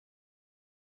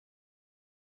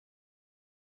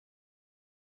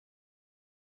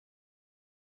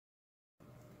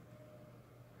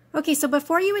Okay, so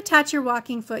before you attach your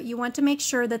walking foot, you want to make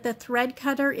sure that the thread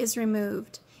cutter is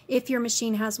removed if your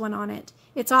machine has one on it.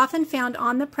 It's often found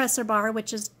on the presser bar,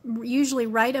 which is usually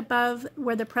right above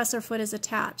where the presser foot is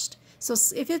attached. So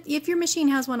if your machine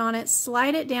has one on it,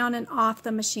 slide it down and off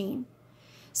the machine.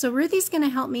 So Ruthie's going to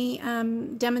help me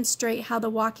demonstrate how the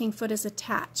walking foot is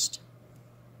attached.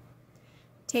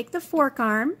 Take the fork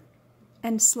arm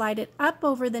and slide it up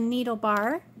over the needle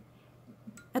bar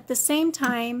at the same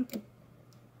time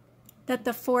that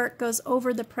the fork goes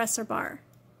over the presser bar.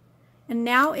 And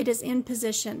now it is in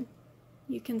position.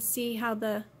 You can see how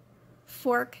the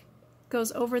fork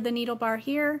goes over the needle bar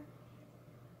here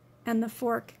and the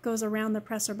fork goes around the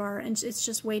presser bar, and it's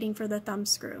just waiting for the thumb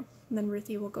screw. And then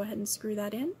Ruthie will go ahead and screw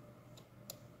that in.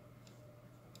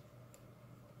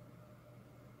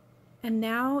 And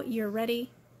now you're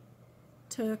ready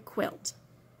to quilt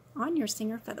on your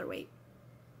Singer Featherweight.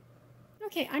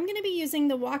 Okay, I'm going to be using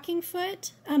the walking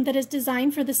foot that is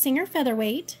designed for the Singer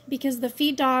Featherweight because the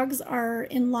feed dogs are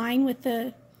in line with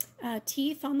the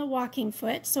teeth on the walking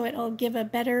foot, so it'll give a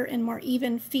better and more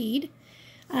even feed.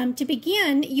 To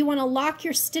begin, you want to lock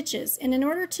your stitches, and in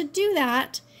order to do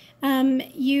that,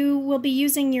 you will be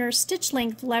using your stitch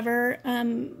length lever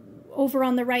over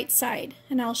on the right side,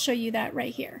 and I'll show you that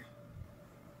right here.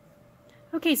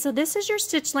 Okay, so this is your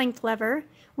stitch length lever.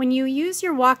 When you use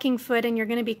your walking foot and you're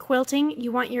going to be quilting,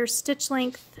 you want your stitch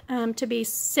length to be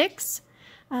 6.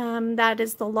 That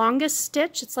is the longest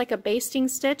stitch. It's like a basting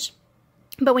stitch.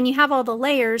 But when you have all the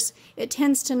layers, it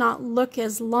tends to not look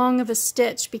as long of a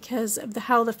stitch because of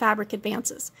how the fabric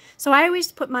advances. So I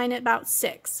always put mine at about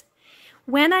 6.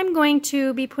 When I'm going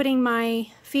to be putting my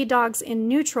feed dogs in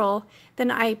neutral, then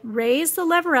I raise the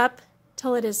lever up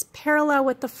till it is parallel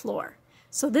with the floor.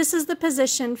 So this is the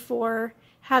position for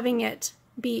having it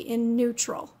be in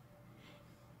neutral.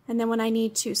 And then when I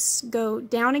need to go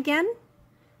down again,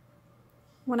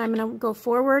 when I'm going to go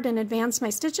forward and advance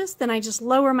my stitches, then I just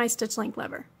lower my stitch length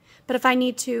lever. But if I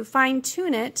need to fine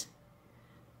tune it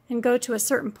and go to a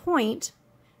certain point,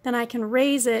 then I can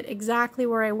raise it exactly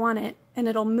where I want it, and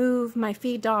it'll move my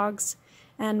feed dogs,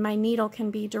 and my needle can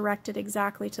be directed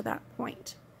exactly to that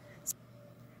point.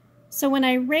 So when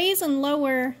I raise and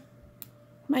lower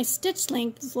my stitch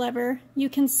length lever, you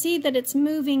can see that it's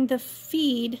moving the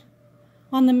feed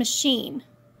on the machine.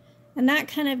 And that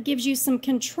kind of gives you some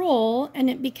control, and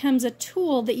it becomes a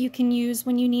tool that you can use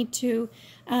when you need to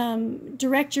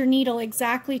direct your needle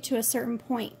exactly to a certain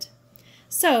point.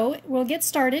 So we'll get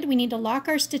started. We need to lock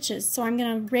our stitches. So I'm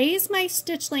going to raise my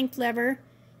stitch length lever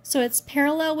so it's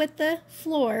parallel with the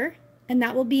floor, and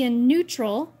that will be in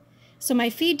neutral. So my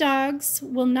feed dogs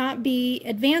will not be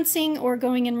advancing or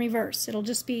going in reverse. It'll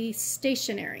just be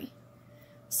stationary.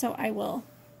 So I will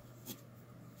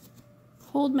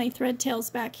hold my thread tails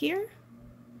back here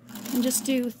and just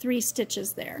do 3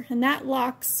 stitches there. And that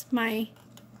locks my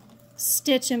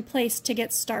stitch in place to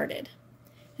get started.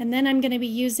 And then I'm going to be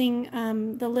using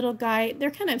the little guide.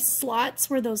 They're kind of slots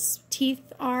where those teeth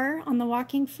are on the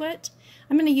walking foot.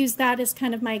 I'm going to use that as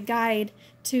kind of my guide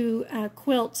to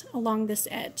quilt along this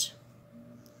edge.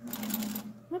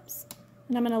 Whoops.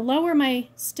 And I'm going to lower my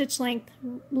stitch length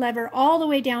lever all the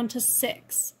way down to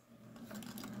 6.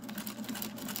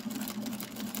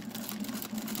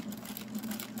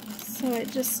 So it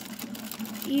just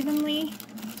evenly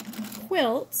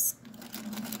quilts.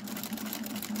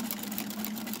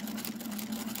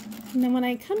 And then when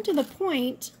I come to the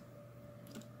point,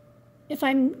 if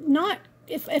I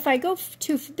go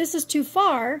this is too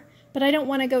far, but I don't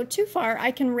want to go too far,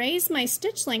 I can raise my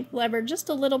stitch length lever just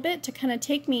a little bit to kind of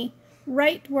take me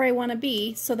right where I want to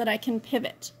be so that I can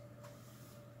pivot.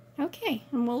 Okay,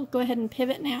 and we'll go ahead and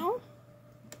pivot now.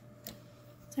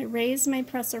 So I raise my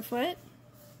presser foot.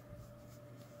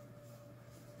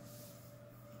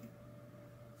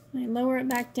 I lower it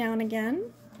back down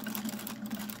again.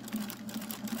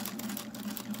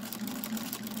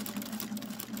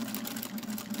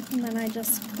 And then I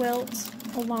just quilt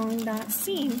along that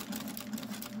seam.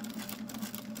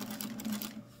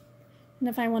 And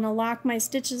if I want to lock my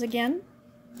stitches again,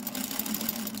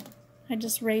 I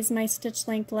just raise my stitch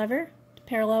length lever to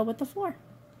parallel with the floor.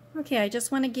 Okay, I just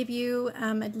want to give you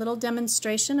a little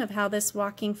demonstration of how this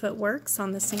walking foot works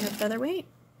on the Singer Featherweight.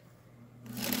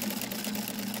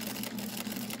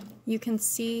 You can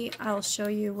see, I'll show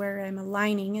you where I'm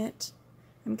aligning it.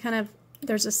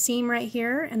 There's a seam right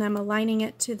here, and I'm aligning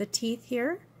it to the teeth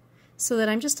here so that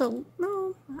I'm just about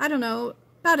an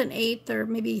 1/8 or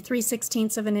maybe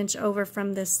 3/16 of an inch over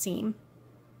from this seam.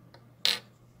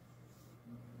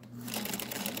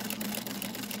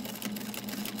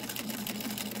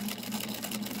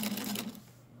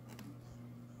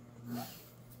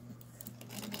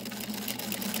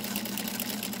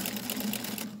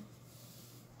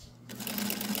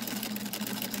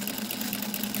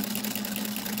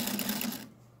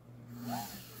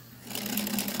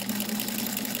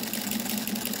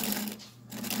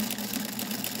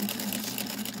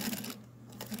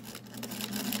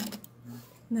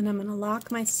 And then I'm going to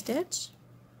lock my stitch.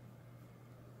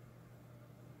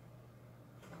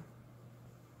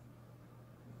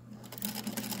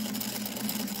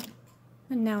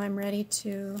 And now I'm ready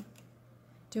to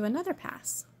do another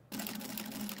pass.